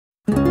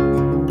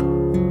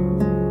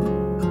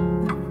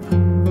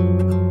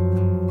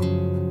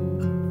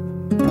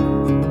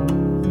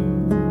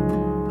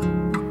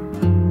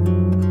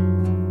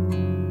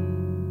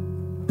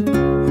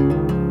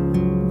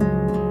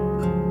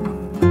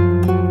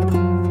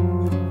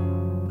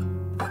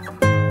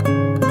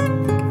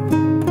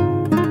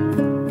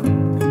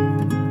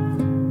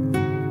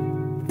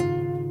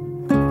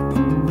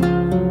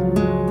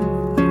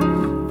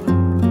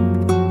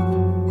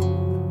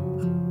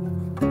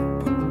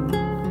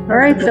All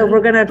right, so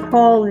we're going to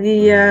call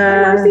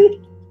the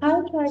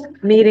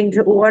meeting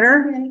to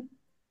order.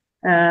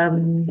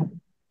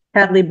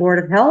 Hadley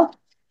Board of Health,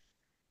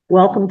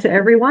 welcome to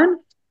everyone.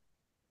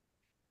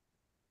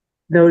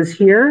 Those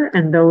here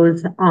and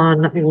those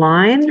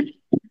online.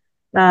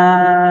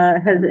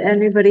 Has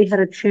anybody had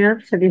a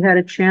chance? Have you had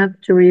a chance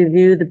to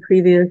review the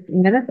previous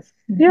minutes?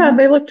 Yeah,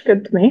 they looked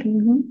good to me.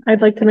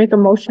 I'd like to make a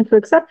motion to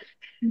accept.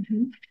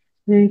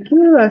 Thank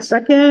you. A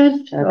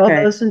second. Okay. All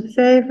those in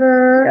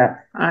favor? Yeah.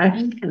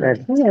 Aye.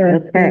 Good.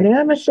 Okay.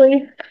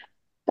 Unanimously.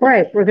 All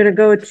right, we're going to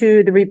go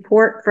to the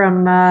report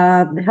from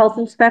the health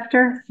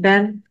inspector,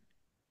 Ben.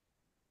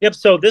 Yep.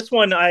 So this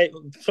one,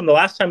 from the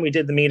last time we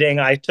did the meeting,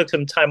 I took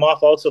some time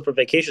off also for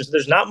vacation. So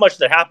there's not much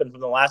that happened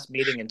from the last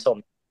meeting until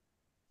now.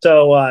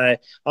 So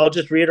I'll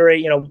just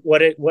reiterate,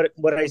 what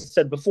I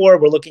said before.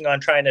 We're looking on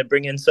trying to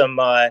bring in some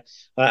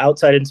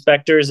outside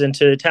inspectors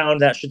into town.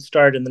 That should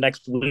start in the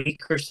next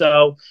week or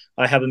so.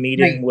 I have a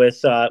meeting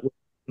with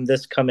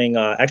this coming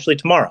actually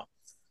tomorrow.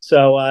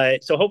 So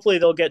hopefully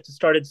they'll get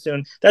started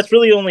soon. That's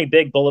really the only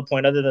big bullet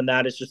point. Other than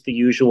that, it's just the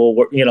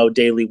usual,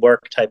 daily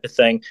work type of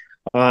thing.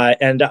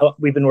 And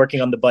we've been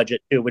working on the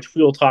budget too, which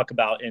we will talk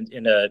about in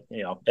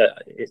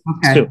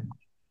soon.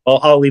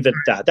 I'll leave it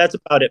at that. That's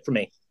about it for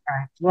me. All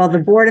right. Well, the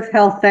Board of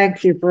Health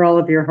thanks you for all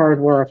of your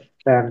hard work,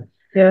 Ben.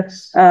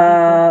 Yes.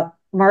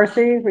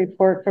 Marcy,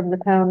 report from the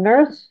town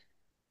nurse.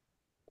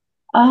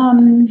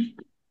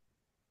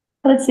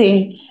 Let's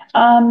see.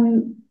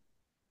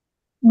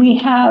 We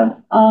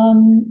have,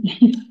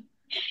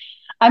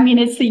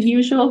 it's the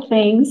usual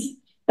things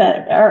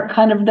that are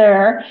kind of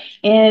there.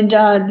 And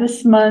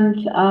this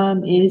month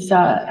is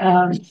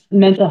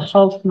Mental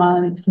Health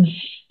Month.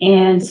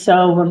 And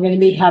so we're going to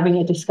be having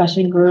a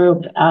discussion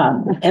group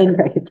on the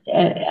 10th.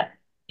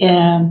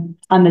 And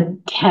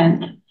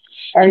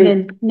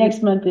then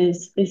next month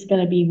is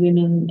going to be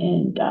women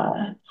and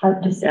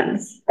heart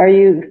disease. Are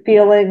you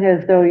feeling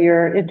as though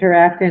you're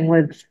interacting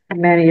with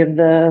many of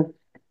the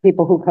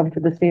people who come to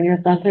the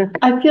senior center?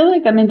 I feel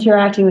like I'm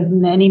interacting with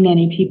many,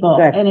 many people.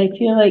 Good. And I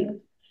feel like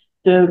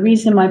the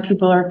reason why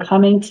people are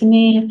coming to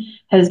me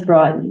has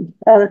broadened.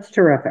 Oh, that's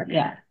terrific.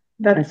 Yeah.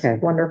 That's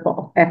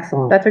wonderful.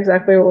 Excellent. That's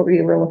exactly what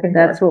we were looking for.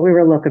 That's what we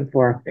were looking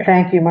for. Yeah.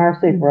 Thank you,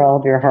 Marcy, for all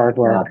of your hard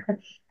work.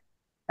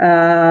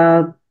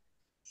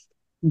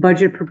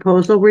 Budget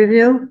proposal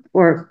review,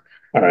 or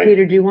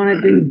Peter, do you want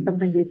to do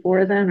something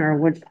before then, or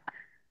what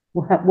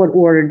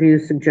order do you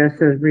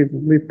suggest? A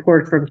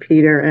report from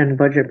Peter and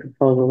budget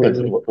proposal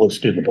review? Let's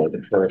do the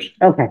budget first.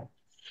 Okay.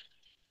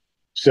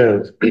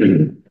 So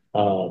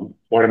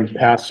what I'm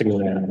passing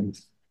around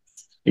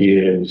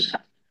is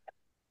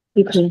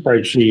a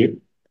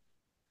spreadsheet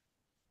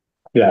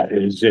that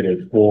is in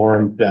a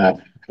form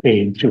that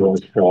came to us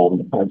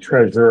from our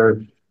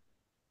treasurer.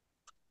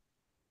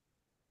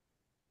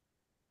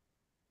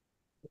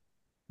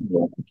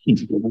 One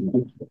sheet.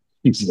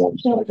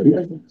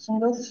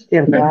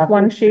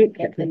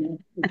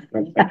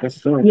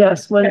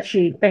 Yes, one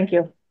sheet. Thank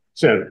you.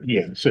 So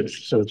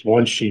it's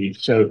one sheet.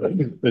 So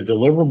the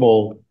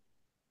deliverable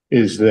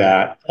is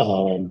that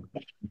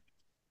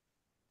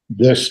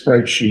this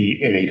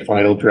spreadsheet in a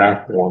final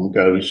draft form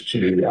goes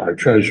to our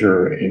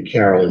treasurer and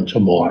Carolyn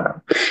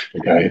tomorrow.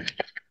 Okay.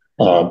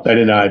 Ben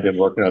and I have been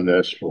working on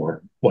this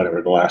for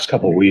the last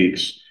couple of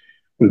weeks.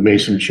 We've made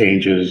some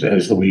changes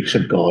as the weeks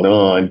have gone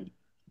on.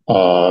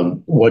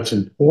 What's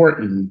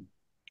important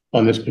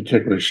on this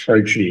particular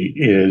spreadsheet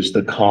is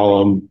the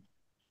column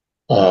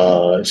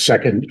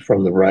second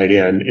from the right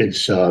end.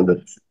 It's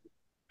the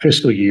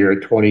fiscal year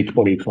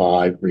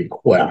 2025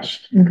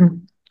 request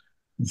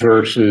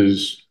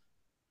versus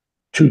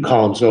two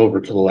columns over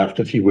to the left,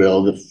 if you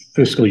will, the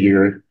fiscal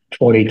year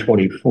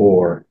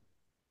 2024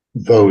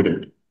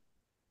 voted.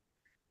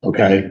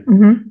 Okay.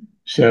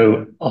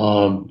 So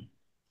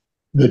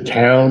the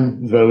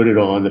town voted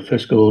on the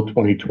fiscal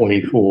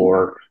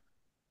 2024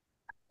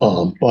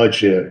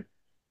 budget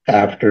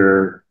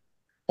after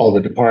all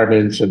the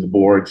departments and the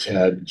boards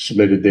had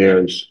submitted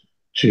theirs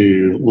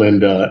to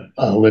Linda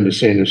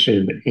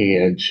Sanderson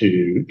and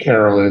to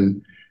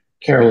Carolyn.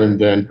 Carolyn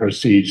then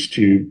proceeds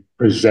to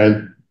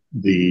present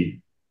the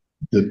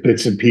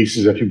bits and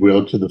pieces, if you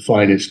will, to the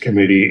finance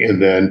committee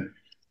and then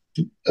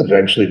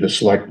eventually the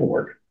select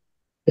board.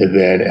 And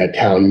then at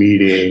town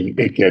meeting,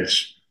 it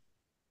gets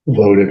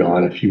voted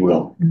on, if you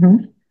will.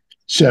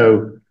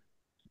 So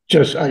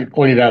I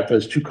pointed out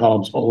those two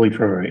columns only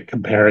from a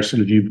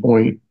comparison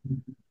viewpoint.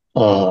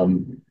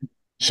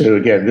 So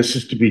again, this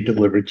is to be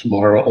delivered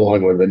tomorrow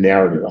along with the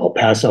narrative. I'll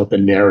pass out the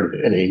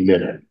narrative in a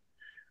minute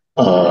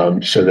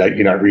so that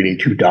you're not reading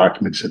two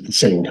documents at the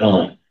same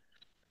time.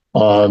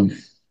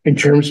 In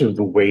terms of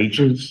the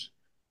wages,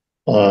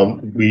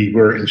 we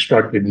were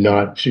instructed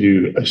not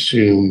to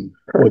assume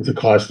what the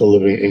cost of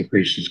living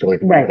increase is going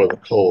to be for the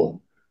COLA,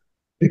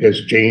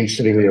 because Jane's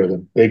sitting there with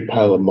a big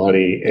pile of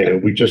money,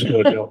 and we just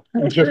don't know.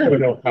 We just don't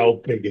know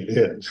how big it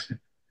is.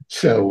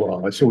 So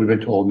we've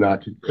been told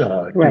not to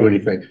do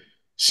anything.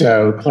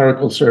 So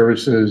clerical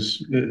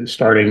services,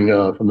 starting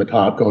from the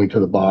top, going to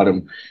the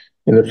bottom,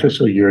 in the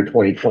fiscal year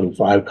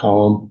 2025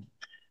 column,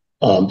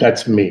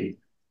 That's me.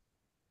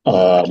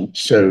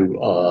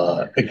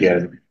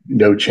 Again,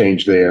 no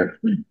change there.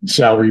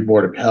 Salary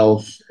Board of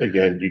Health,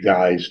 again, you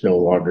guys no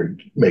longer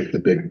make the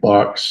big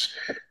bucks.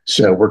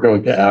 So we're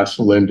going to ask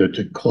Linda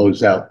to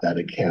close out that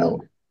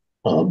account.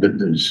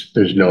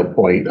 There's no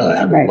point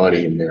having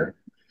money in there.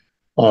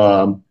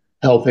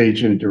 Health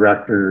Agent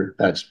Director,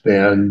 that's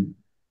Ben.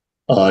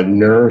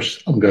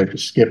 Nurse, I'm going to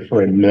skip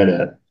for a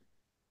minute.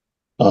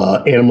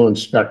 Animal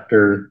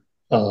Inspector,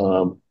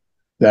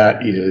 that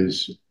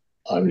is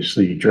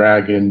obviously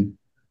Dragon.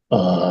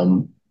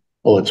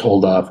 Well, let's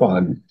hold off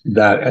on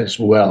that as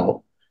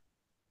well.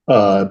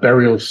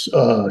 Burial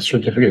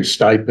certificate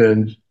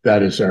stipend,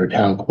 that is our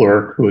town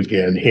clerk, who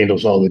again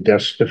handles all the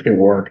death certificate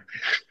work.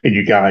 And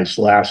you guys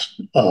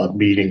last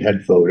meeting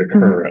had voted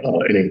her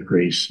an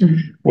increase,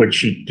 which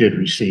she did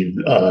receive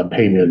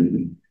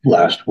payment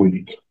last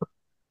week.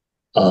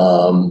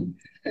 The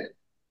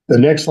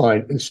next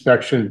line,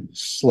 inspection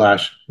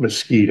 /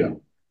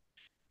 mosquito.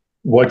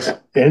 What's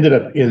ended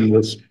up in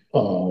this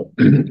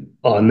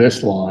on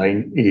this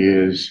line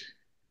is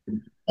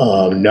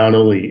not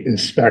only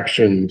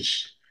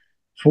inspections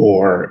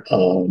for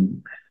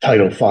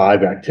Title V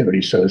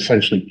activities, so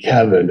essentially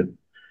Kevin,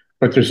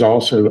 but there's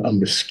also a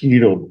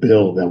mosquito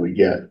bill that we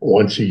get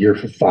once a year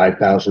for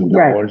 $5,000.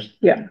 Right.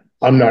 Yeah.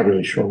 I'm not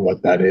really sure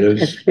what that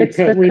is. We It's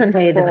the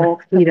pay the control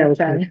mosquito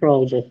commission.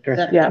 control district.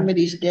 That Yeah.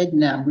 committee's dead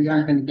now. We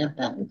aren't gonna get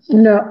that.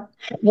 No,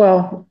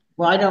 well,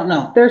 Well, I don't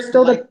know. there's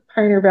still the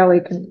Pioneer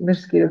Valley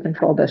Mosquito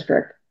Control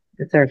District,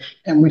 It's our,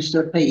 And we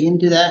still pay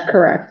into that?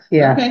 correct?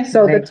 yeah, Okay,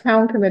 So the They-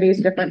 town committee is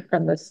different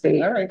from the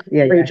state all right.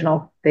 yeah,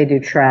 regional, they do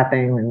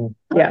trapping and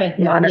Okay,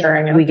 yeah,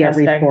 monitoring and we get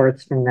testing.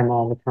 reports from them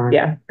all the time.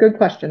 Yeah, good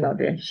question though,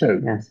 Jane.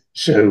 So Yes,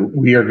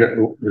 we are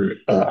going.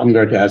 I'm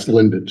going to ask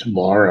Linda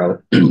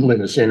tomorrow,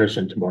 Linda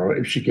Sanderson tomorrow,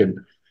 if she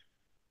can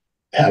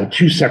have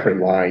two separate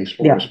lines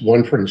for us,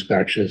 one for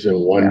inspections and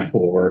one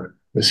for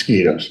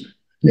mosquitoes.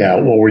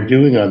 Now, what we're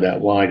doing on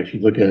that line, if you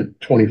look at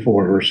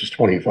 24 versus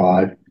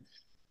 25,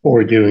 what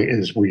we're doing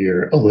is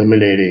we're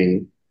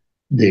eliminating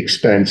the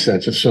expense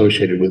that's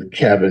associated with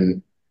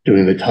Kevin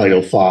doing the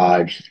Title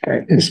V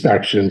Right.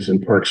 inspections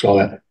and perks and all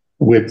that,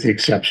 with the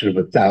exception of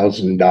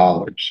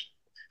 $1,000.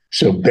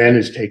 So Ben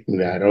is taking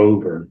that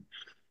over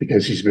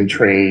because he's been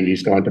trained,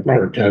 he's gone to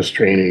perk test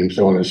training,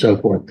 so on and so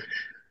forth.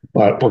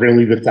 But we're going to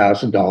leave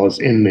 $1,000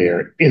 in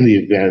there in the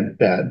event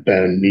that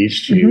Ben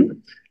needs to,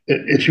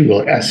 if you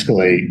will,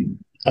 escalate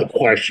a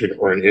question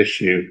or an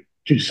issue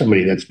to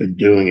somebody that's been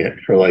doing it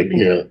for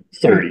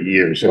 30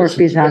 years. or if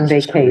he's on That's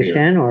his career.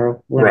 vacation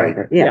or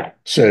whatever, yeah.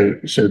 So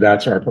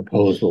that's our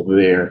proposal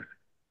there.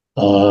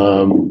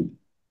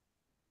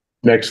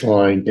 Next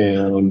line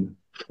down,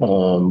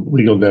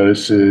 legal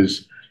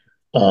notices.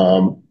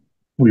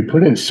 We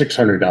put in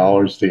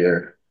 $600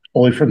 there,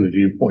 only from the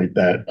viewpoint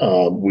that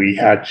we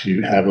had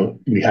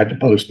to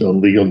post a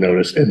legal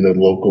notice in the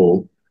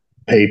local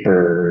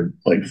paper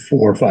like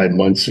 4 or 5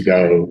 months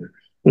ago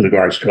with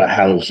regards to a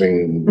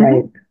housing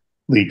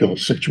legal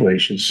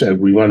situation. So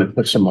we wanted to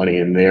put some money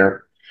in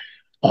there.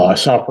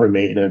 Software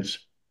maintenance,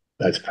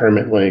 that's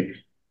PermitLink.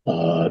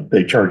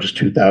 They charge us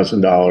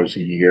 $2,000 a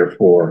year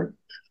for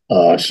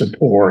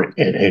support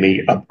and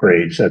any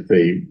upgrades that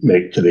they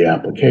make to the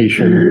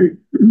application.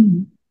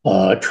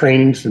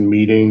 Trainings and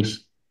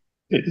meetings,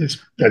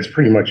 that's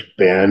pretty much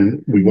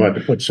been, we wanted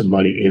to put some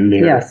money in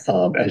there. Yes.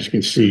 As you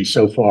can see,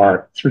 so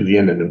far through the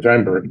end of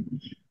November,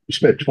 we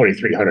spent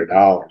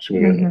 $2,300.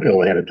 We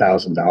only had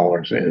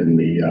 $1,000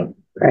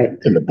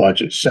 in the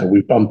budget. So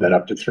we bumped that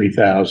up to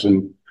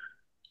 $3,000.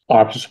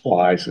 Office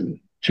supplies and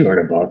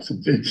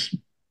 $200. It's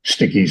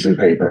stickies and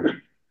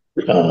paper,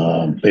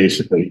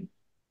 basically.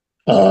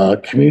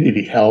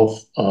 Community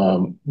health,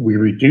 we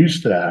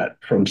reduced that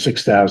from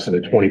 $6,000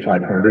 to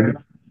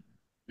 $2,500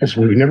 because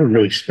we never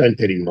really spent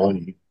any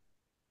money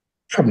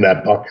from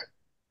that bucket.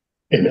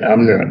 And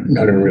I'm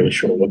not even really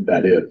sure what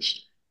that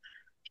is.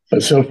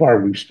 But so far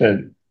we've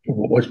spent,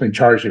 what's been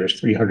charged here is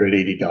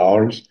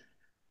 $380.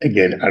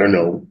 Again, I don't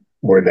know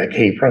where that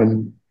came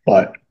from,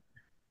 but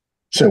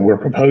so we're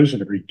proposing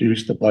to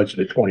reduce the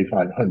budget to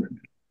 $2,500.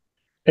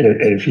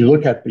 And if you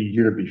look at the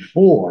year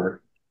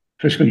before,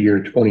 fiscal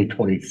year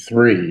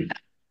 2023,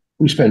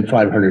 we spent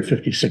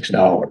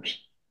 $556.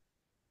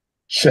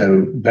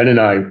 So Ben and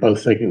I are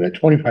both thinking that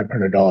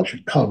 $2,500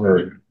 should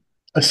cover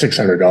a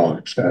 $600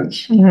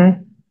 expense.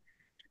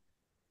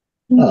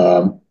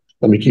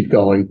 Let me keep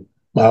going.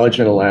 Mileage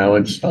and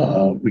allowance,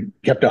 we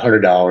kept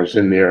 $100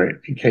 in there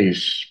in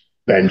case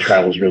Ben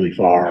travels really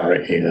far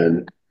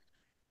and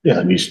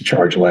needs to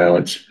charge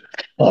allowance.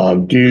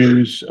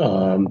 Dues, we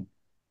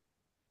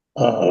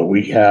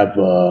have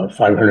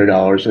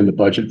 $500 in the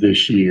budget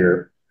this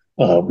year.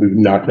 We've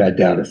knocked that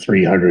down to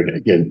 $300.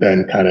 Again,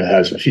 Ben kind of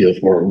has a feel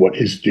for what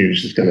his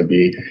dues is going to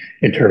be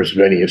in terms of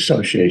any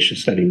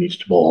associations that he needs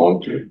to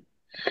belong to.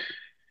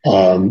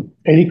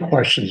 Any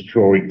questions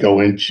before we go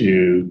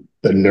into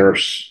the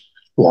nurse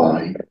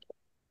line?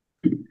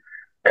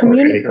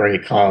 Community, or any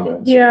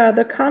comments? yeah,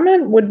 the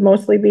comment would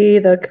mostly be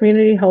the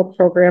community health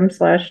program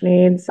 /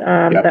 needs.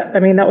 Yep.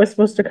 That was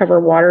supposed to cover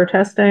water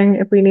testing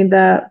if we need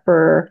that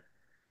for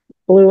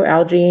blue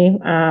algae.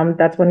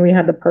 That's when we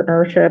had the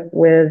partnership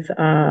with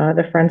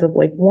the Friends of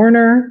Lake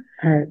Warner.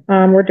 Right.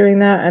 We're doing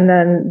that. And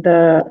then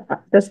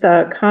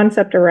the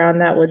concept around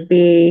that would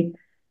be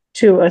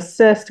to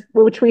assist,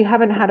 which we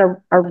haven't had a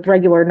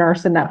regular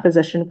nurse in that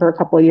position for a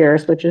couple of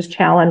years, which is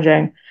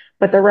challenging.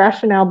 But the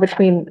rationale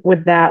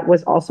with that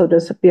was also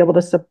to be able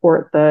to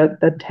support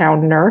the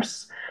town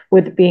nurse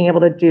with being able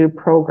to do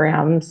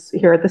programs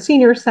here at the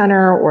senior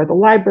center or the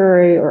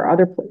library or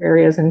other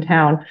areas in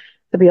town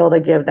to be able to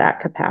give that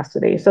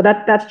capacity. So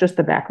that's just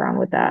the background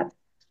with that.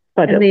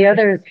 But And the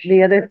other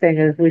thing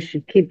is we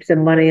should keep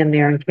some money in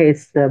there in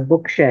case the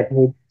book shed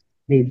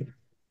needs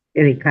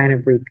any kind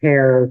of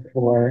repair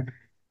or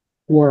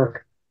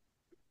work.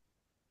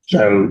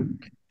 So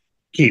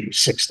keep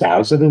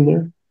 6,000 in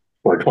there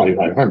or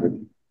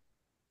 2,500?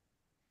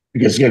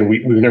 Because again,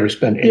 we've never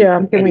spent any. Yeah.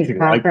 Can we anything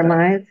like that.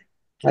 compromise?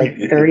 Like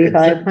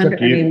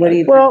 3,500? I mean, what do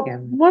you well,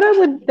 think? what I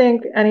would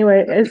think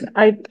anyway is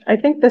I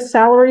think the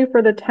salary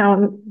for the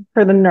town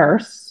for the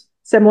nurse,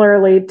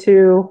 similarly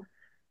to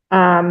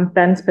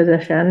Ben's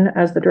position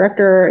as the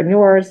director and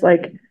yours,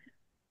 like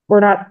we're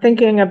not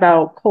thinking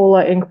about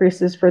COLA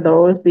increases for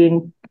those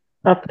being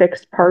a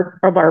fixed part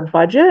of our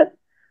budget.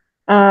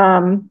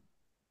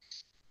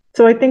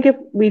 So I think if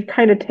we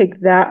kind of take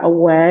that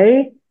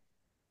away,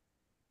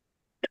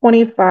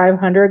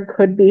 2,500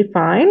 could be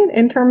fine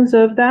in terms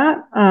of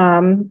that.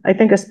 I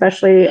think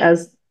especially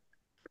as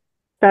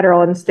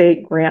federal and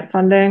state grant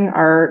funding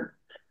are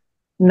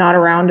not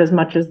around as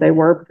much as they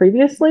were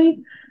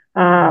previously.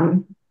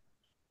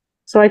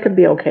 So I could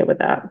be okay with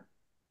that,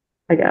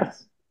 I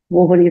guess.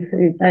 Well, what do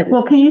you think?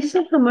 Well, can you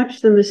say how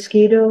much the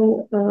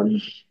mosquito,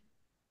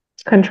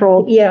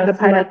 Control. the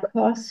pilot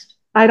cost?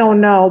 I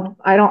don't know.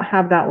 I don't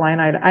have that line.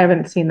 I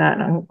haven't seen that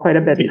in quite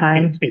a bit of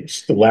time.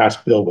 It's the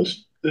last bill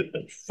was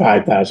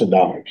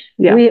 $5,000.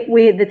 Yeah.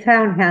 The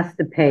town has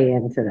to pay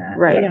into that.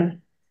 Right.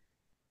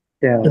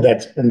 Yeah.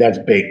 So And that's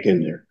baked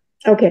in there.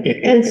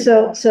 Okay, and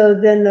so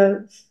then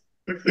the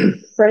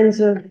Friends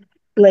of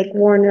Lake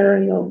Warner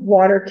and the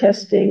water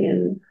testing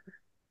and.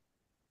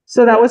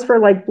 So that was for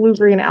like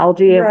blue-green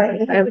algae Right.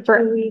 and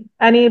for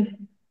any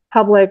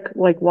public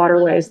like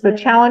waterways. The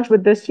challenge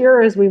with this year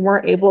is we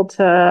weren't able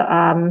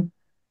to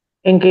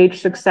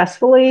engage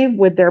successfully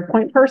with their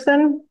point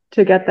person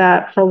to get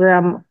that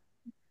program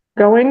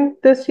going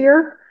this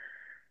year.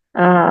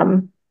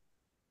 Dragon,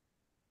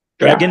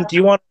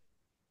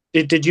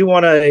 did you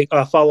want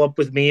to follow up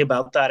with me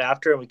about that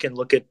after, and we can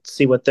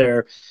see what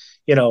their,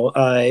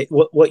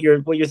 what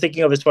you're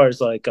thinking of as far as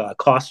like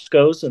cost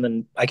goes, and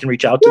then I can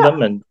reach out to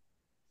them and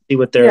see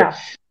what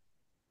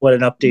what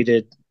an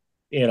updated,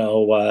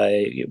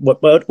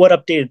 what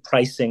updated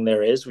pricing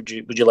there is. Would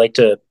you like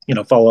to,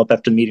 follow up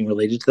after the meeting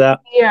related to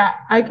that? Yeah,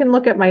 I can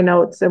look at my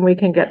notes and we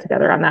can get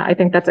together on that. I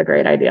think that's a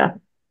great idea.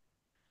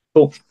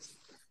 Cool.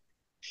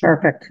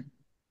 perfect.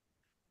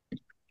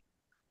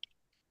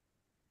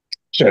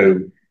 So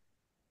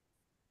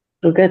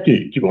We're good.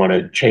 do you want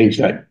to change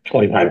that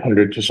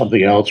 2,500 to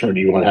something else, or do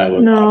you want to have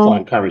a No.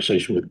 offline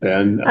conversation with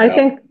Ben? I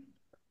think,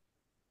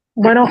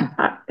 why don't,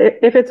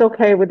 if it's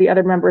okay with the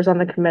other members on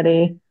the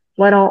committee,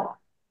 why don't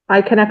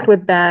I connect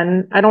with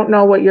Ben? I don't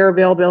know what your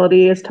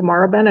availability is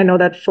tomorrow, Ben. I know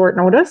that's short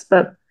notice,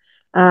 but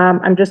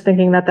I'm just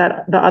thinking that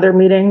the other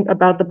meeting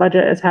about the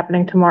budget is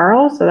happening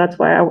tomorrow. So that's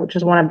why I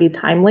just want to be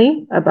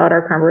timely about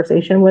our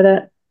conversation with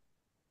it.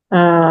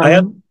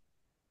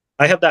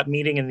 I have that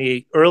meeting in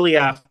the early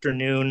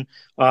afternoon.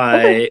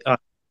 Okay.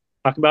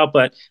 Talk about,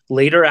 but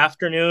later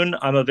afternoon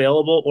I'm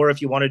available, or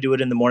if you want to do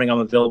it in the morning, I'm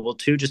available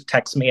too. Just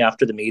text me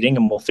after the meeting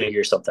and we'll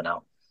figure something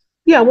out.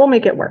 Yeah, we'll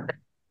make it work.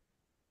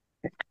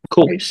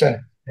 Cool. Okay, so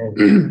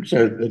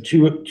the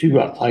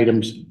two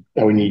items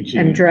that we need to.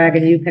 And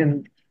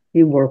Dragon,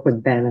 you work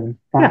with Ben and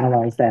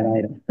finalize that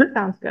item.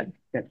 Sounds good.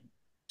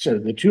 So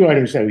the two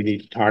items that we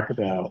need to talk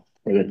about,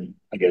 or that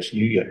I guess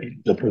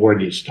the board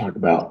needs to talk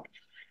about,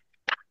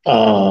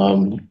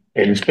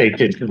 and it's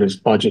baked into this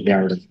budget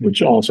narrative,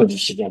 which also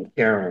needs to go to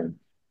Karen,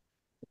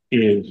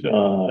 is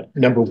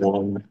number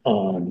one,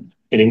 an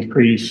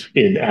increase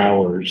in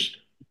hours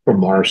for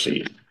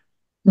Marcy.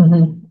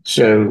 Mm-hmm.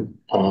 So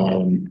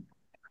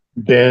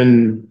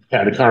Ben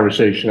had a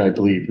conversation, I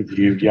believe, with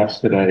you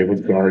yesterday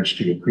with regards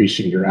to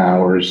increasing your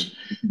hours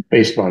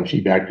based on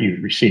feedback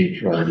you've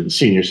received from the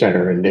senior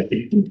center and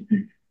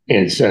NIPI.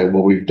 And so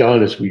what we've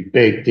done is we've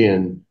baked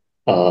in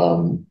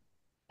an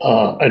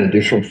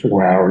additional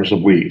 4 hours a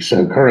week.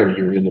 So currently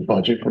you're in the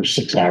budget for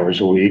 6 hours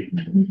a week.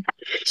 Mm-hmm.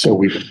 So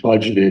we've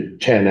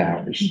budgeted 10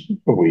 hours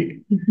a week.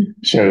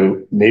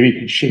 So maybe you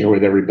could share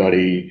with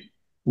everybody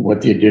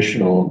what the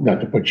additional, not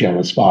to put you on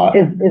the spot.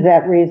 Is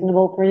that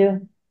reasonable for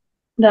you?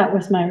 That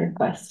was my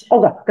request.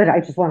 Oh, good. I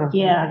just want to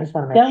make That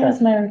sure. was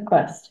my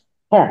request.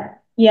 Yeah.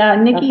 Yeah,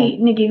 Okay.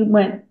 Nikki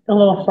went a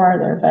little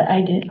farther, but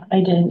I didn't.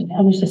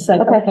 I was just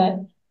like, Okay. okay.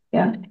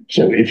 Yeah.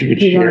 So if you could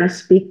Do you want share, to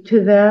speak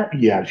to that?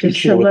 yeah, if you could Just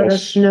share to with let us.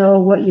 us know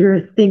what you're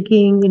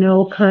thinking,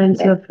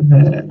 kinds of,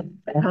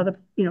 how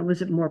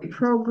was it more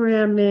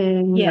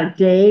programming? Yeah.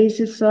 Days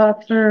it's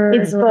offered?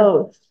 It's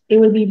both. It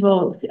would be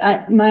both.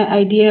 My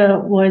idea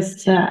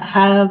was to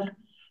have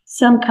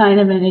some kind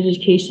of an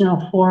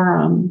educational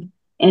forum,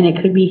 and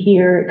it could be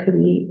here, it could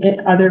be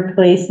at other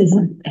places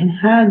in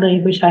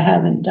Hadley, which I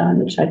haven't done,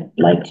 which I'd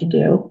like to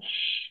do.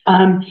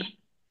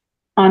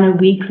 On a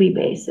weekly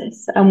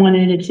basis. I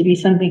wanted it to be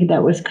something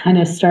that was kind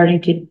of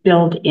starting to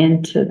build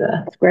into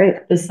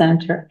the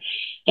center.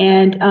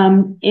 And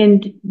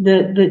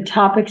the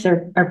topics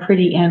are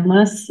pretty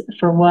endless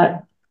for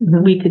what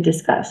we could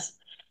discuss.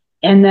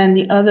 And then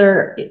the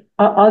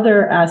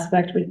other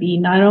aspect would be,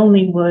 not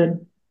only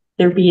would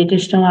there be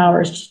additional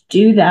hours to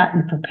do that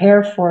and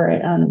prepare for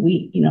it on a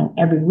week,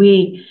 every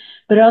week,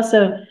 but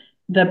also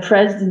the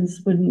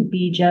presence wouldn't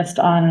be just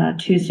on a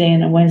Tuesday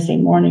and a Wednesday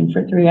morning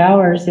for 3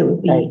 hours. It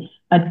would be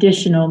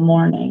additional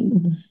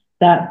morning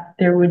that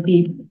there would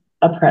be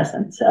a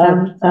presence.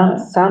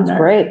 Sounds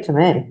great to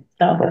me.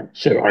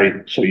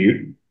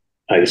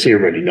 I see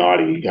everybody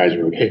nodding. You guys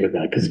are okay with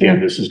that? Because again,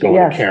 this is going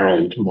to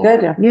Carolyn tomorrow.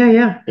 Good.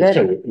 Yeah. And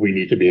so we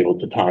need to be able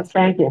to talk.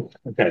 Thank you.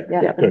 Okay.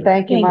 Yeah, Good.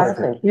 thank you, Thanks.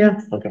 Marcy. Yeah.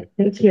 Okay.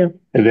 Thank you.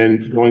 And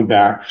then going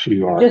back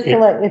to our. Just to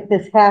let, if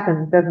this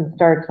happens, it doesn't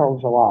start till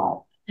July.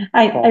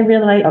 I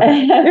realize.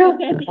 Okay.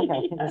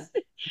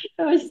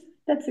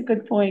 That's a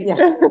good point.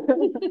 Yeah.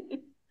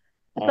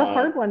 It's a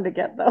hard one to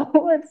get though.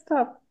 It's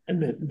tough.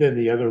 And then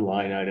the other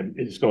line item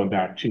is going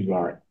back to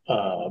our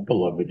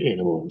beloved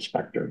animal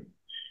inspector.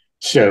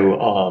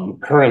 So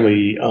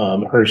currently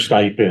her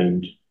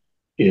stipend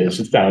is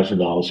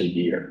 $1,000 a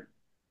year.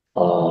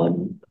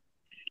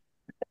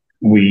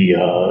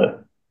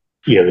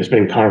 There's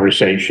been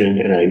conversation,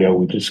 and I know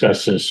we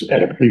discussed this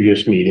at a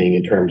previous meeting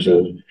in terms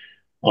of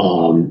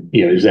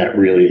is that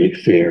really a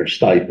fair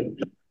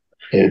stipend?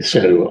 And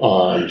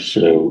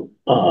so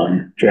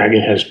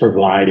Dragon has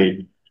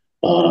provided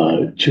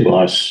to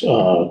us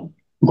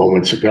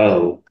moments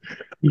ago,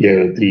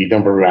 the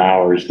number of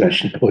hours that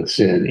she puts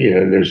in.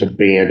 There's a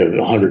band of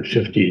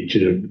 150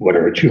 to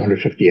whatever,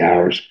 250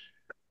 hours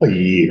a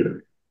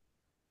year.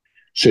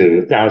 So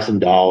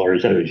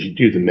 $1,000, as you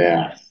do the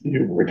math,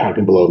 we're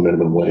talking below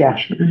minimum wage. Yeah.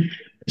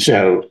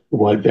 So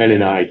what Ben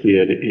and I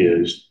did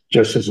is,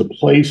 just as a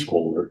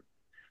placeholder,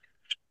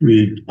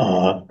 we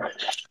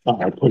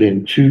put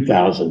in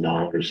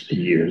 $2,000 a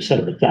year instead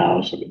of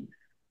 $1,000.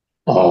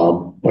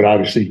 But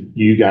obviously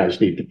you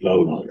guys need to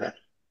vote on that.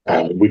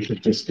 We can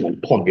just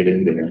plug it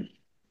in there.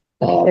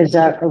 Is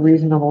that a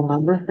reasonable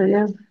number for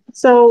you?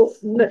 So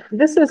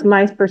this is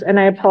my first, and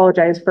I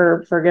apologize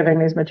for giving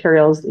these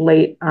materials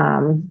late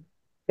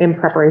in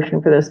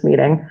preparation for this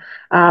meeting.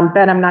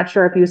 Ben, I'm not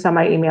sure if you saw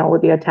my email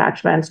with the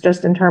attachments,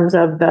 just in terms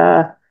of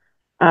the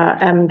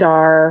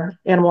MDAR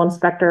animal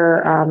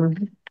inspector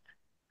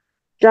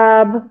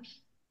job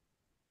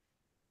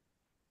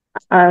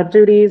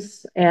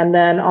duties, and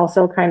then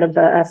also kind of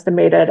the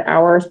estimated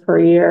hours per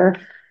year.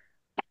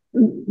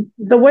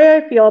 The way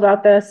I feel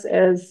about this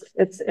is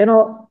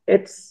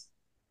it's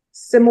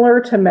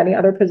similar to many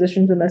other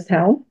positions in this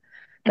town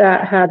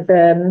that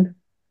haven't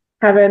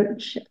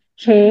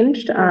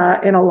changed in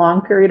a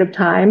long period of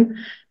time,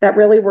 that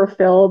really were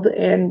filled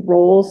in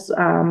roles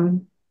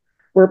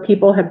where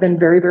people have been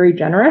very, very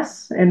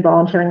generous in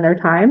volunteering their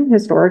time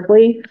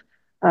historically,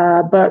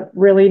 but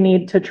really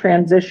need to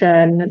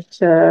transition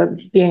to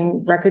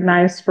being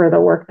recognized for the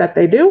work that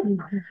they do.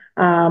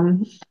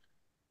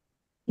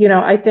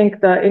 I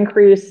think the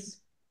increase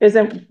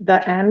isn't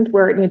the end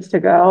where it needs to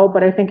go,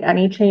 but I think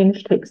any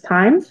change takes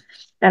time.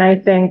 And I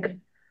think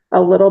a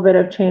little bit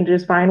of change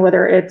is fine,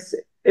 whether it's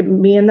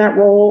me in that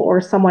role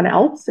or someone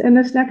else in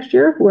this next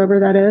year, whoever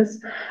that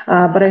is.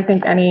 But I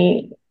think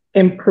any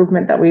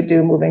improvement that we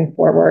do moving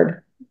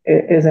forward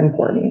is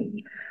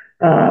important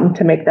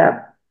to make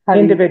that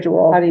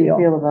individual. How do you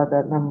feel about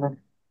that number?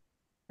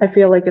 I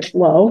feel like it's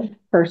low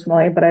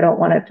personally, but I don't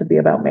want it to be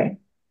about me.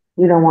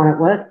 You don't want it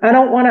what? I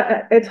don't want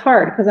to, it's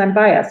hard because I'm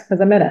biased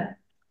because I'm in it.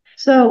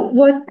 So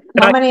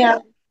how many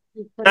hours?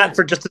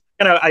 For just a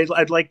second,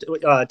 I'd like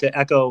to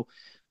echo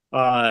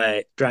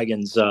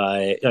Dragon's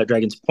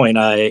point,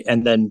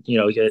 and then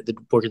the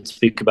board can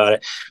speak about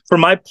it. For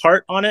my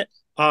part on it,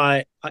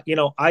 I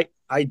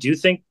do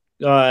think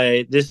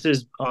this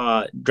is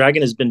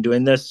Dragon has been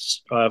doing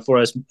this for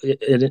us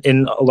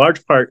in a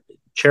large part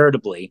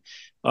charitably,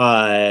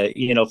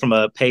 from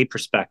a pay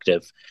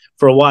perspective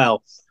for a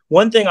while.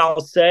 One thing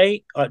I'll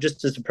say,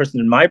 just as a person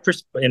in my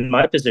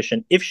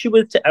position, if she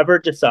was to ever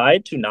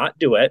decide to not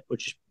do it,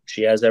 which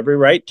she has every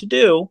right to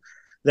do,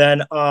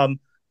 then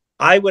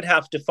I would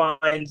have to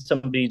find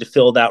somebody to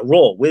fill that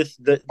role with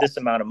this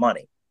amount of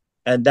money.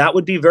 And that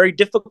would be very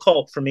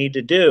difficult for me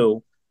to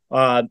do.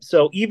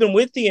 So even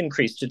with the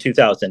increase to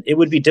 2,000, it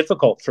would be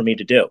difficult for me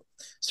to do.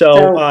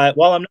 So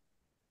while I'm not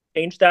going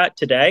to change that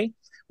today,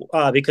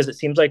 because it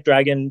seems like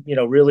Dragon,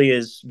 really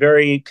is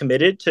very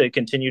committed to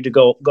continue to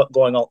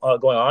going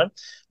on.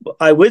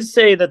 I would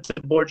say that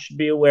the board should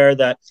be aware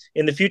that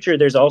in the future,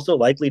 there's also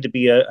likely to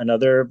be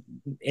another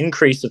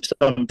increase of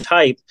some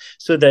type,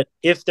 so that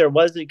if there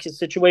was a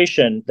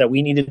situation that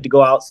we needed to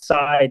go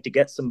outside to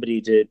get somebody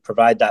to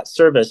provide that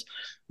service,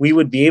 we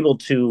would be able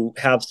to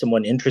have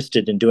someone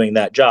interested in doing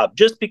that job,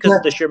 just because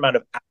of the sheer amount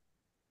of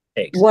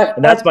it takes.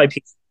 And that's my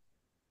piece.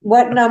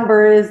 What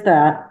number is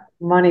that,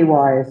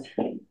 money-wise?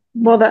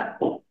 Well,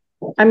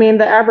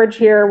 the average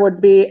here would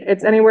be,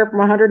 it's anywhere from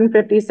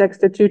 156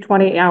 to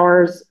 220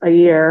 hours a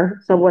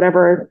year. So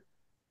whatever,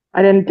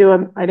 I didn't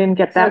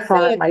get that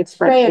far in my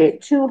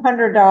spreadsheet.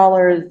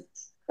 $200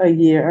 a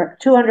year,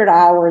 200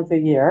 hours a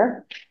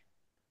year.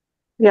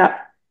 Yeah.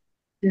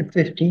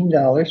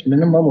 $15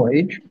 minimum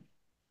wage.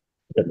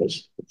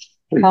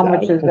 How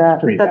much is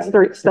that?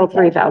 That's still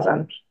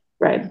 3,000,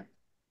 right?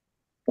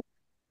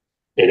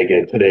 And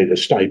again, today the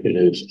stipend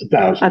is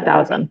 $1,000.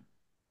 1,000.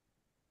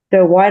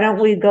 So why don't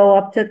we go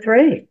up to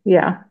 3?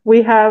 Yeah,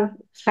 we have.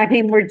 I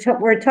mean, we're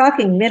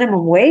talking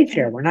minimum wage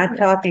here. We're not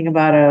talking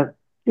about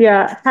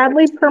Yeah,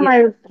 Hadley, per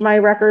my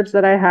records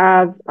that I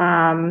have,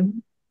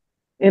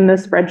 in the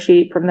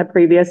spreadsheet from the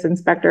previous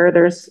inspector,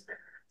 there's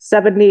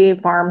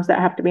 70 farms that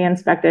have to be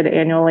inspected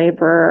annually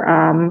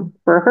for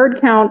herd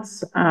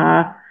counts.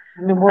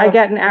 I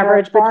get an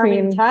average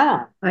between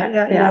town.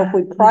 Yeah. If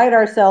we pride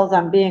ourselves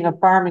on being a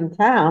farming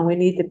town, we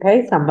need to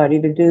pay somebody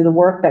to do the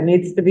work that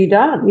needs to be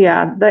done.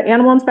 Yeah, the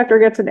animal inspector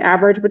gets an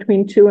average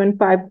between 2 and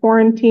 5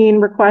 quarantine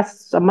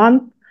requests a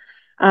month.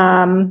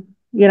 I'm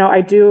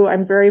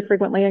very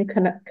frequently in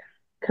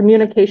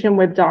communication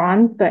with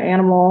Don, the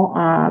animal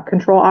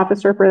control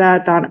officer for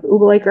that, Don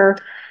Ubelaker.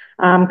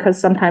 Because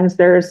sometimes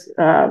there's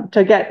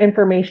to get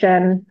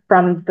information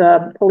from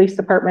the police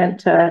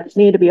department to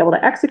me to be able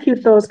to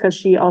execute those, because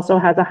she also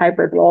has a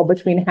hybrid role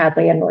between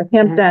Hadley and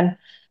Northampton.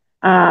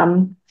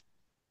 And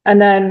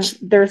then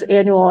there's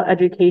annual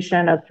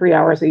education of 3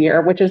 hours a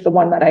year, which is the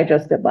one that I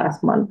just did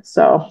last month.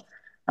 So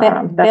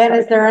then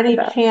is there any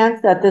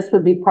chance that this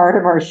would be part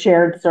of our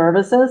shared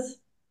services?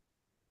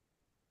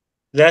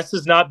 This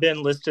has not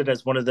been listed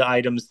as one of the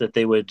items that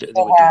they would do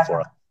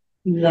for us.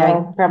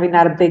 Yeah, probably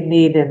not a big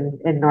need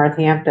in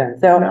Northampton.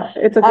 So no,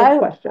 it's a good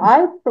question.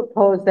 I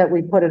propose that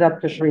we put it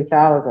up to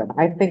 3,000.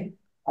 I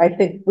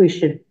think we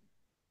should,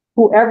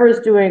 whoever's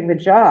doing the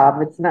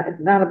job, it's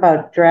not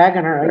about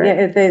dragging her.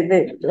 Right.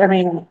 I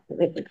mean,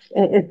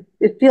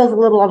 it feels a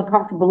little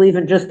uncomfortable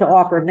even just to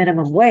offer a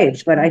minimum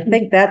wage, but I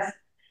think that's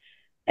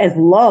as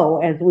low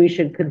as we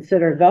should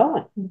consider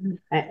going.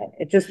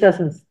 It just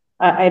doesn't,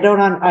 I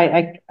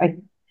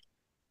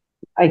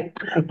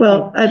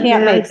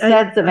can't make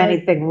sense of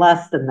anything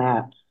less than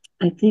that.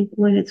 I think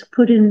when it's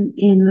put in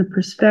the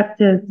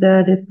perspective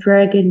that if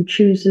Dragon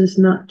chooses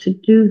not to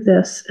do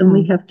this and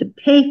we have to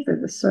pay for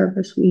the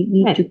service, we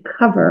need to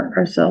cover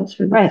ourselves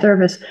for the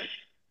service.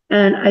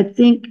 And I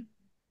think,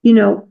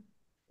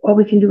 all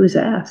we can do is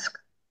ask.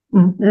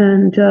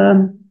 And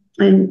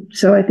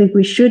so I think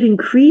we should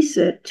increase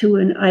it to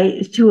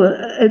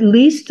at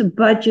least a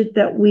budget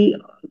that we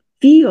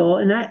feel,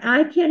 and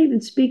I can't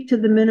even speak to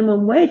the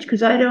minimum wage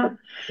because I don't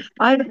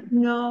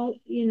know,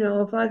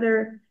 if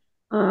other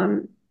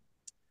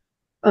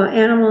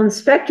animal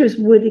inspectors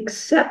would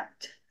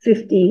accept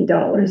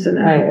 $15 an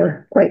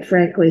hour, quite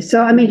frankly.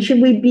 So, I mean,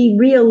 should we be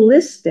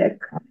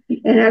realistic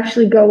and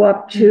actually go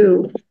up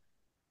to,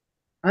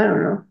 I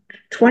don't know,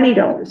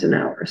 $20 an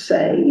hour,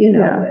 say, in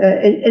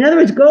other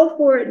words, go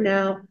for it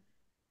now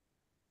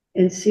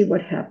and see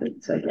what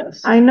happens, I guess.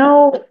 I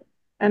know,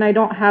 and I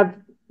don't have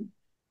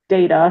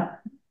data,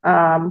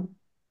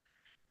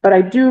 but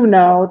I do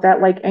know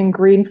that like in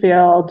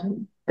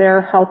Greenfield,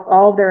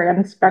 all their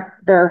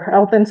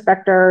health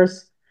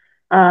inspectors,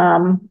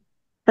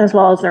 as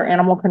well as their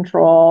animal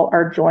control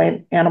are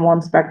joint animal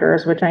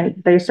inspectors, which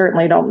they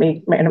certainly don't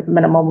make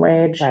minimum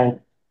wage. Right.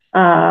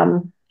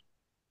 And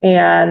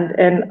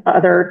in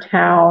other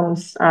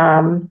towns,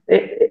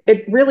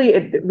 it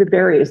really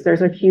varies.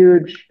 There's a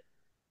huge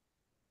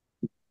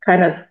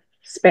kind of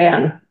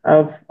span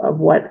of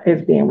what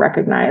is being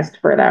recognized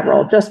for that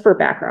role. Just for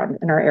background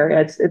in our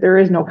area, there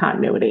is no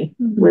continuity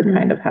with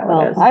kind of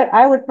how it is.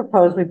 I would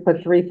propose we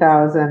put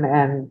 3,000,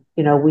 and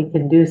we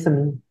can do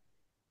some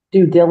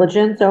due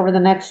diligence over the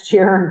next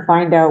year and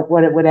find out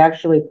what it would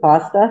actually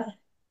cost us,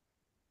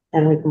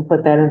 and we can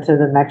put that into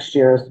the next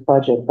year's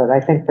budget. But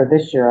I think for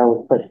this year, I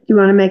would put. Do you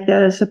want to make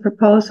that as a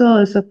proposal,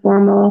 as a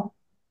formal?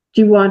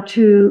 Do you want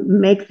to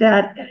make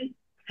that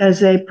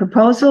as a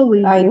proposal?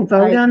 We vote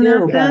on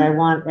that then? I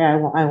want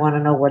to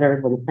know what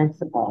everybody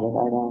thinks about it.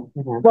 I don't,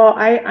 Well,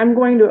 I'm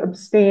going to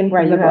abstain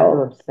from the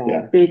vote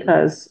abstain.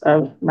 because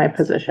of my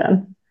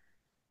position.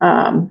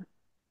 So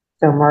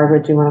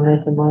Margaret, do you want to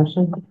make the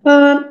motion?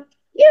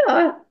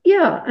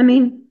 Yeah. I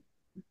mean,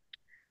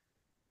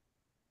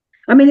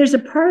 there's a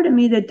part of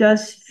me that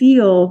does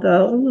feel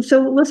though,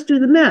 so let's do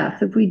the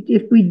math. If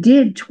we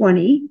did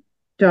 $20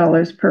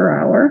 per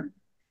hour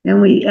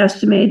and we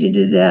estimated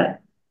it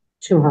at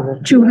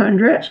 200.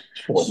 200.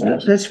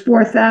 $4,000. That's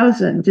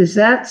 4,000. Does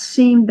that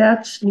seem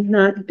that's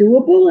not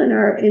doable in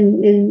our,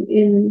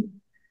 in?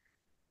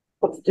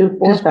 Let's do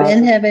Does Ben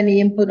 4,000. have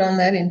any input on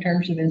that in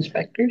terms of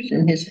inspectors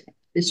in his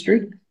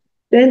district?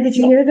 Ben, did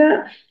you hear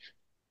that?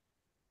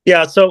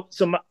 Yeah. So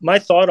my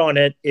thought on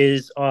it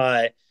is,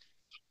 my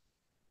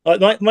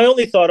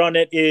only thought on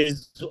it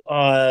is,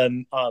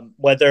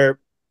 whether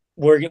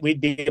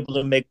we'd be able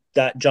to make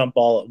that jump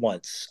all at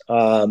once.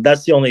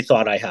 That's the only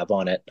thought I have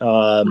on it.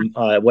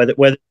 Whether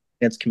the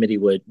finance committee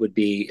would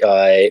be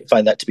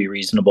find that to be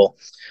reasonable.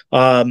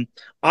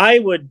 I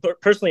would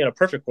personally, in a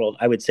perfect world,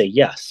 I would say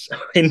yes.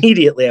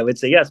 Immediately, I would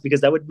say yes,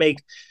 because that would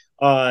make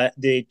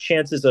the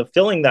chances of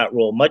filling that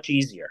role much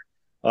easier.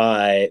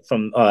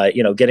 From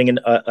getting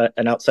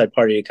an outside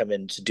party to come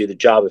in to do the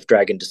job if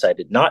Dragon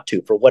decided not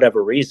to for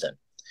whatever reason.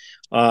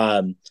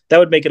 That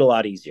would make it a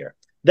lot easier.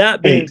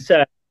 That being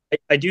said,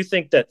 I do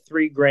think that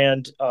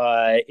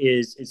 $3,000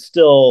 is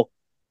still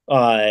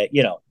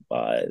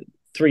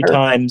three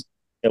times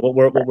what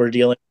we're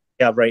dealing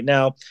with right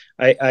now.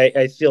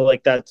 I feel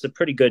like that's a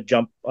pretty good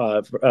jump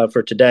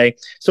for today.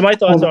 So my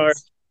thoughts are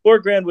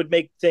 $4,000 would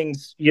make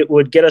things, it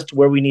would get us to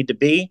where we need to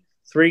be.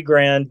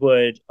 $3,000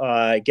 would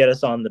get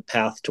us on the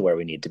path to where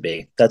we need to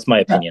be. That's my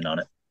opinion on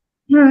it.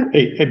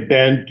 Hey,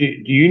 Ben, do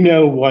you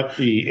know what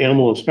the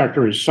animal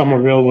inspector in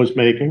Somerville was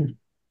making?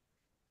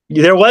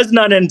 There was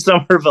none in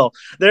Somerville.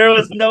 There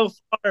was no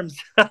farms.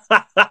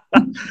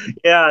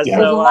 Yeah, There's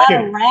a lot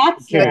of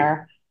rats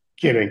there.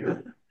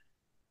 Kidding.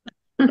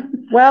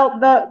 Well,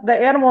 the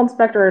animal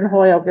inspector in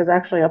Holyoke is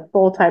actually a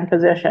full-time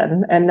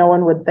position, and no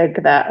one would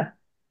think that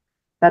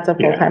that's a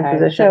full-time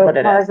position, So but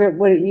it is. Margaret,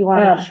 what you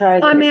want to try?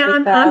 I mean,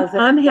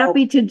 I'm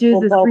happy to do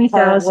the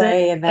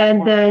 3,000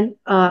 and then,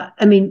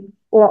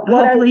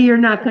 hopefully you're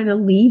not going to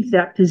leave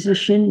that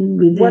position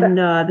within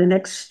the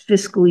next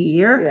fiscal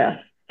year. Yeah.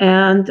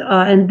 And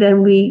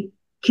then we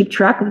keep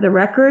track of the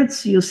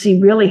records. You'll see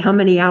really how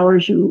many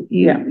hours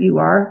you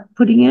are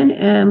putting in.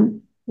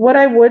 And what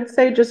I would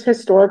say, just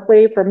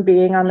historically from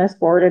being on this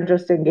board and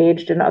just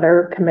engaged in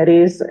other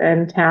committees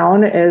in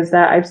town, is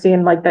that I've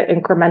seen like the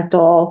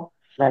incremental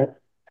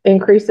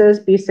increases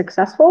be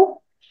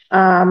successful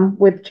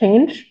with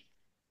change.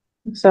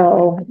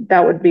 So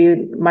that would be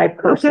my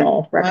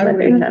personal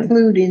recommendation. I would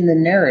include in the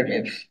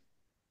narrative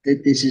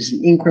that this is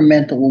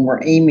incremental when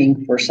we're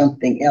aiming for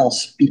something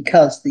else,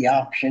 because the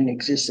option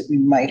exists that we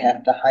might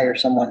have to hire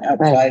someone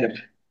outside of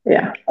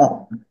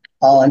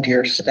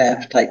volunteer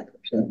staff type.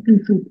 So.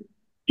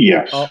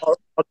 Yes. I'll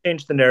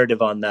change the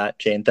narrative on that,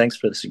 Jane. Thanks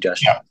for the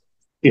suggestion.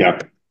 Yeah.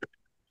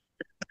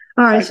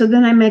 All right, so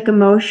then I make a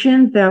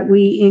motion that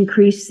we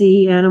increase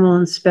the animal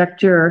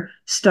inspector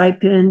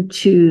stipend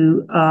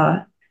to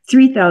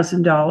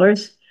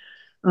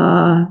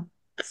 $3,000.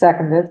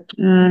 Seconded.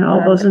 And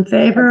all those in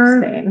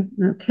favor? Abstain.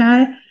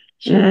 Okay,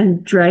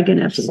 and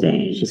Dragon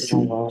abstains.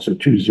 So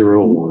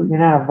 201. You're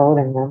not a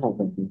voting member.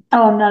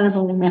 Oh, I'm not a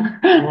voting member.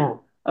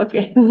 No.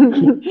 Okay. Keep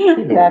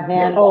that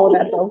hand. Oh,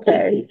 that's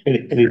okay.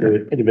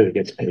 Anybody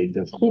gets paid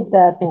doesn't. Keep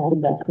that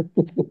hand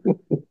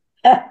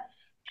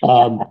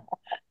up.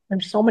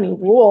 There's so many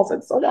rules.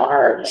 It's so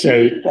hard.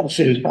 So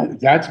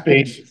that's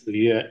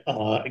basically it.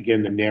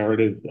 Again, the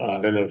narrative. I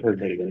don't know if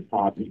everybody got a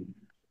copy.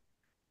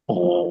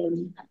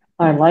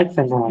 I like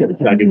the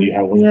narrative. I give you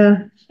how one.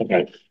 Yeah.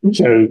 Okay.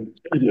 So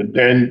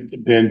Ben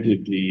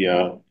did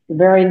the.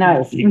 Very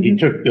nice. He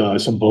took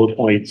some bullet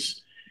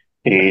points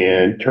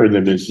and turned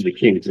them into the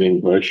King's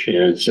English,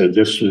 and so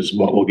this was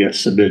what will get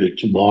submitted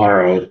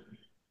tomorrow.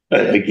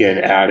 Again,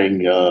 adding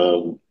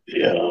the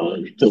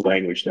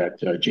language that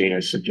Jane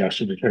has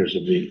suggested in terms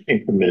of the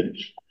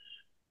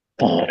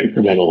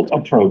incremental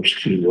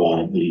approach to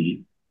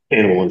the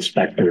animal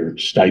inspector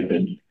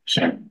stipend.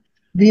 So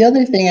the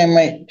other thing I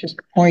might just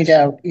point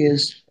out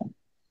is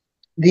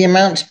the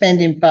amount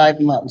spent in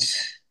 5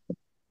 months.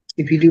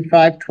 If you do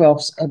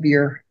 5/12 of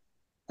your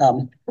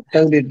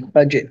voted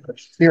budget,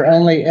 you're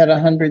only at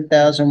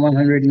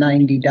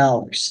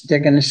 $100,190. They're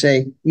going to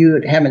say you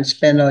haven't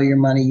spent all your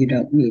money. You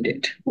don't need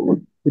it.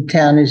 The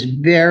town is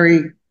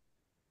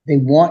they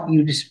want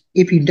you to,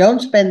 if you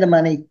don't spend the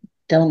money,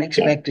 don't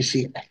expect to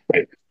see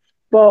it.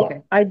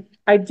 Well, I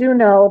do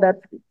know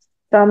that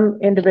some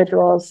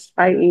individuals,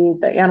 i.e.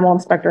 the animal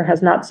inspector,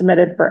 has not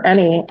submitted for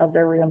any of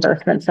their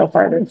reimbursement so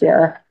far this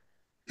year.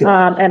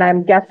 And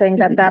I'm guessing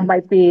that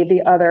might be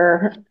the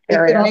other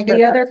area.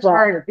 The other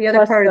part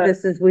of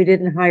this is we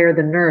didn't hire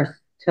the nurse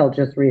till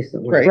just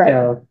recently. Right.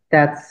 So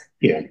that's,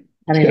 yeah.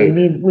 I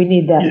mean, we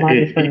need that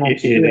money for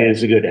next year. It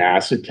is a good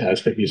acid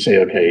test if you say,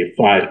 okay,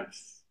 five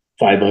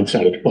months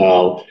out of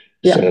 12.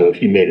 Yeah. So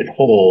if you made it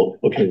whole,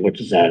 okay, what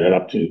does that add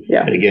up to?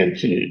 Yeah. And again,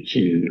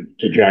 to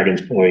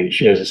Dragon's point,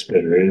 she hasn't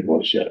spent her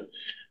invoice yet.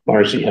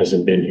 Marcy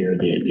hasn't been here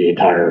the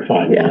entire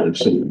 5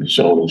 months, and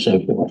so on and so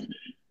forth.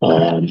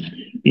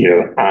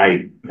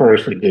 I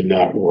personally did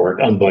not work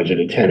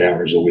unbudgeted 10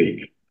 hours a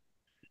week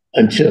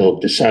until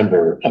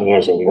December. I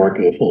wasn't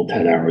working a full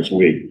 10 hours a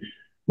week.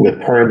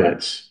 With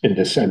permits in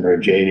December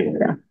and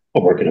January,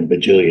 I'm working a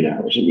bajillion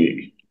hours a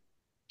week.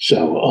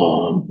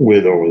 So,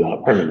 with or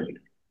without permit.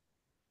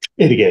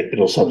 And again,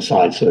 it'll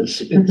subside, so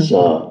it's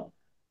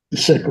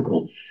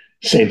cyclical.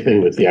 Same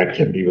thing with the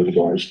activity with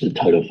regards to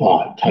Title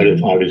V. Title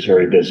V is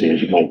very busy,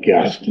 as you might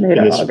guess, in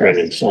the spring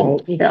and summer.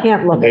 You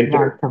can't look at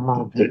month to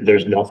month.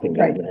 There's nothing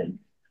right there.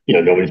 You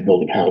know, nobody's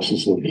building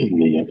houses in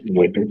the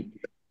winter.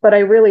 But I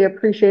really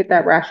appreciate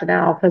that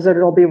rationale because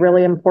it'll be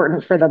really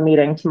important for the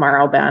meeting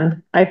tomorrow,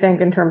 Ben. I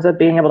think in terms of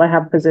being able to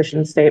have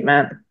position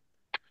statement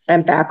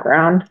and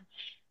background.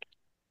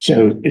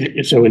 So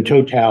in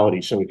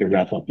totality, so we can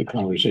wrap up the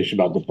conversation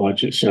about the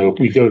budget. So if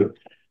we go to,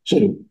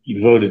 so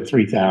you voted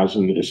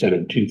 3,000 instead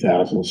of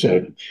 2,000.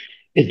 So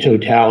in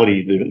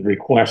totality, the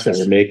request that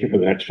we're making for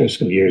the next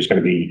fiscal year is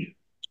going to be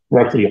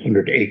roughly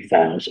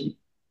 108,000.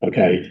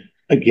 Okay,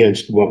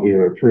 against what we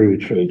were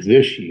approved for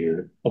this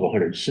year of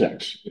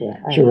 106.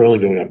 Yeah, so we're only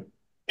going up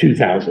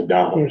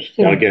 $2,000.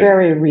 Now again,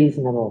 very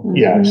reasonable.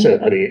 Yeah. So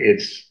I mean,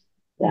 it's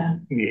yeah.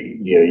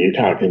 You're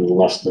talking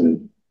less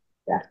than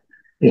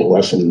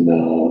less than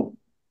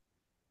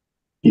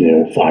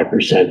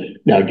 5%.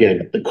 Now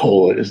again, the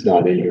COLA is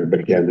not in here, but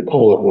again, the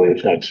COLA only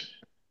affects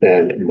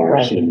Ben,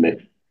 Marcy, and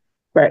me.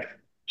 Right.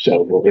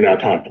 So we're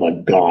not talking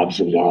like gobs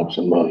and gobs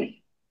of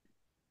money.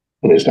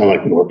 I mean, it's not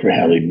like we work for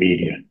Haley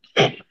Media.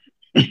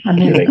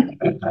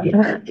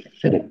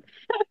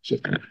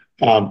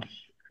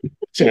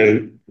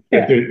 So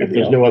if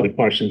there's no other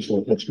questions,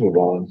 let's move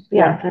on.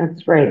 Yeah,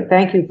 that's great.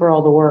 Thank you for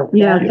all the work.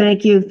 Yeah,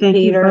 thank you. Thank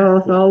you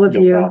both, all of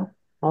you.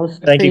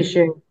 Most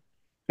appreciate.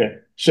 Okay,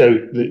 so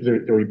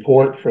the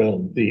report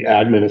from the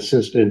admin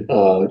assistant,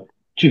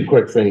 two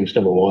quick things.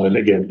 Number one,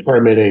 again,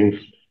 permitting,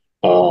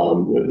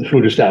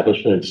 food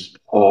establishments,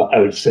 I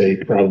would say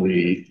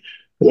probably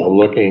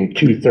looking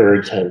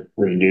 2/3 have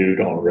renewed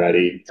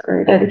already,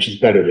 which is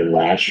better than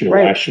last year.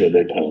 Right. Last year,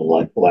 they kind of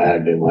like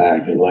lagged.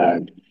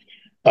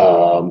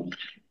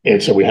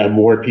 And so we have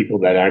more people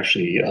that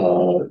actually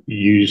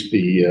use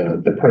the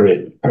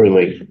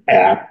PermitLink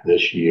app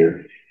this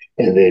year,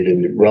 and they've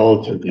been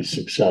relatively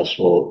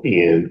successful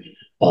in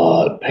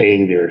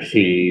paying their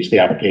fees, the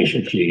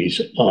application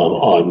fees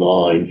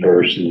online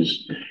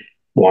versus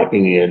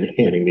walking in,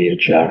 handing me a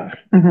check.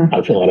 Mm-hmm.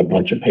 I fill out a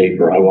bunch of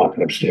paper. I walk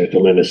upstairs to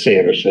Linda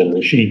Sanderson,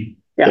 and she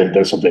then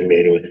does something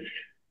manually.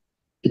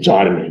 It's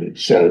automated.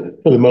 So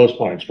for the most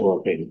part, it's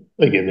working.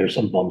 Again, there's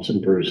some bumps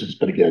and bruises,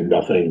 but again,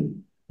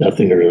 nothing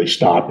to really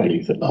stop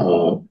anything,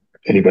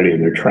 anybody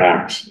in their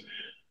tracks.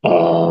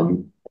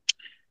 And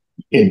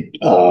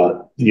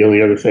the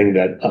only other thing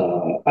that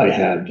I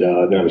had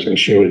that I was going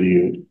to share with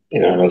you,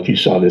 and I don't know if you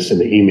saw this in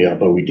the email,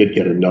 but we did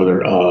get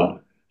another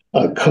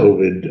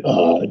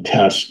COVID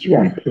test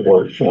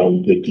report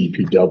from the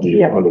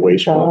DPW on the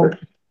wastewater.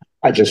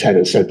 I just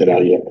hadn't sent it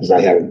out yet because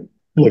I haven't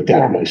looked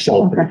at it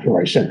myself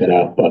before I sent it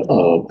out, but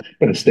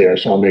it's there,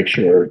 so I'll make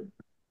sure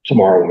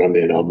tomorrow when I'm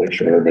in, I'll make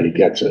sure everybody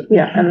gets it.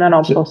 Yeah, and then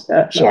I'll post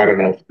it. So I don't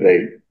know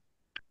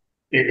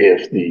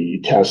if the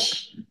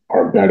tests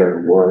are better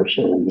or worse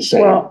or the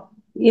same. Well,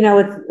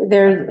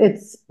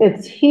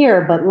 it's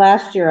here, but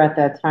last year at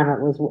that time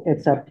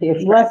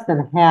it's less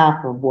than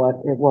half of what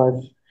it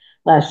was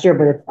last year,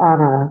 but it's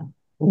on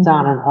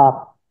and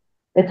up.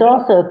 It's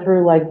also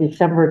through like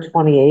December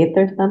 28th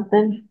or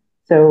something.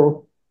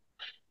 So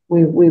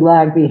we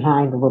lag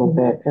behind a little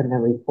bit in the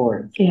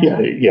report. Yeah,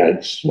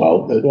 it's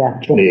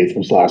 28th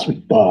was last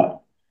week,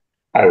 but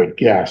I would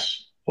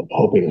guess,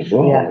 hoping I'm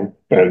wrong,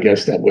 but I would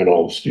guess that when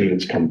all the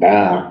students come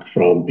back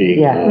from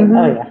being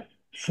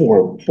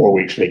 4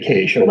 weeks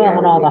vacation,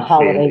 and all the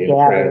holiday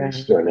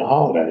gatherings during the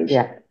holidays.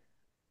 Yeah.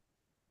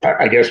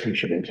 I guess we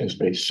should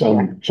anticipate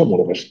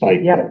somewhat of a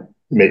spike, but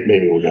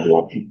maybe we'll get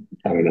lucky.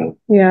 I don't know.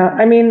 Yeah,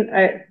 I mean,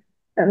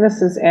 and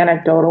this is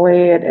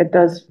anecdotally, it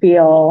does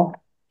feel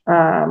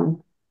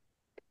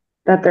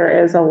that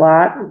there is a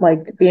lot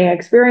like being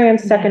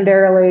experienced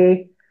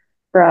secondarily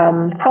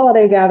from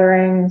holiday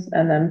gatherings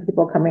and then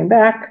people coming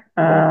back,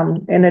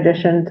 in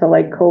addition to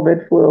like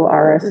COVID, flu,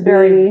 RSV.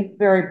 Very,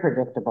 very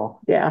predictable.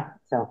 Yeah.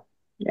 So,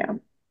 yeah.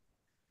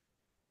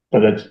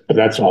 But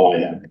that's all I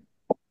have.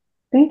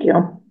 Thank you.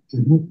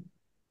 Mm-hmm.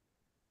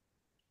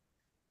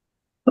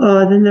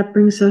 Then that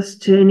brings us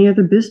to any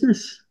other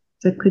business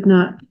that could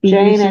not be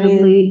Jane,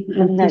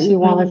 anything that you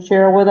want to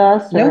share with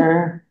us?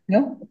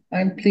 No,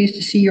 I'm pleased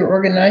to see you're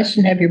organized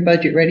and have your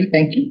budget ready.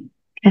 Thank you.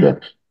 Sure.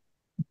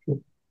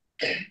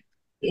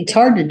 It's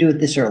hard to do it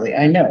this early,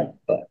 I know,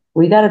 but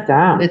we got it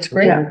down. It's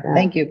great.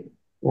 Thank you.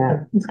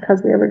 Yeah, it's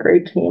because we have a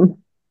great team.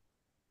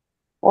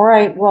 All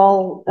right.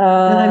 Well,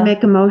 can I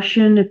make a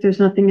motion if there's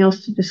nothing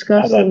else to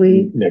discuss?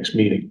 Next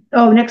meeting.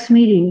 Oh, next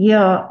meeting.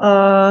 Yeah.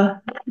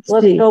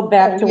 Let's go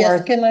back to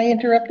our. Can I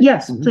interrupt?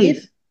 Yes,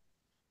 please.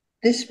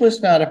 This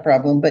was not a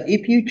problem, but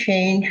if you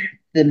change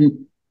the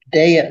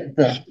day of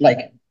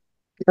the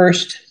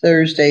first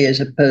Thursday as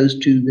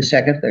opposed to the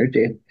second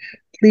Thursday,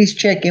 please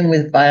check in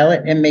with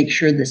Violet and make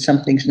sure that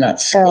something's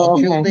not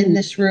scheduled in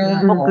this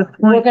room.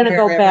 We're going to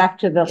go back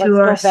to the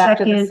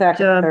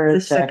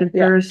second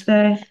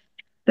Thursday.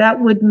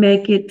 That would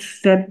make it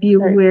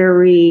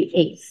February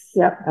 8th.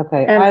 Yep.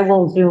 Okay. And I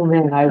will zoom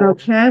in.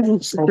 We'll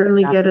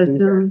certainly get a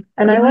Zoom.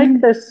 And I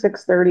like the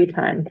 6:30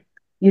 time.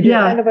 You do?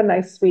 Yeah. Kind of a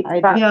nice sweet I-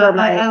 spot Yeah, for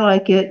my, I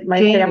like it. my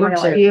Jane, family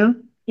works for life. you? Are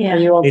Yeah.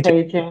 you Me too.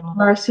 okay, Jane?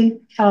 Marcy?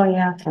 Oh,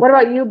 yeah. what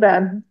about you,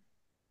 Ben?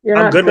 You're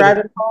I'm not good with it.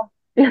 driving home?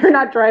 You're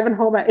not driving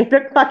home at 8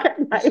 o'clock at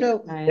night?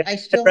 So Right. I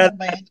still have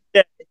my,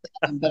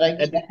 but I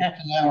need a half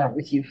an hour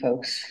with you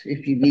folks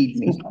if you need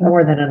me.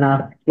 More than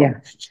enough, yeah.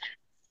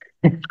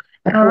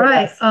 All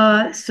right,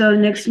 so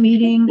next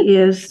meeting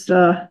is,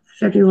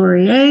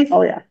 February 8th.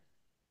 Oh, yeah.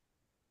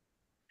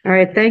 All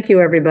right, thank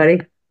you,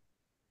 everybody.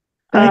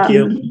 Thank Uh,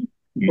 you.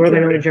 We're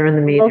gonna adjourn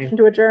the meeting. Motion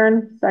to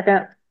adjourn,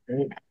 second.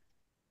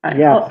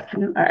 Yeah.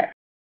 All right.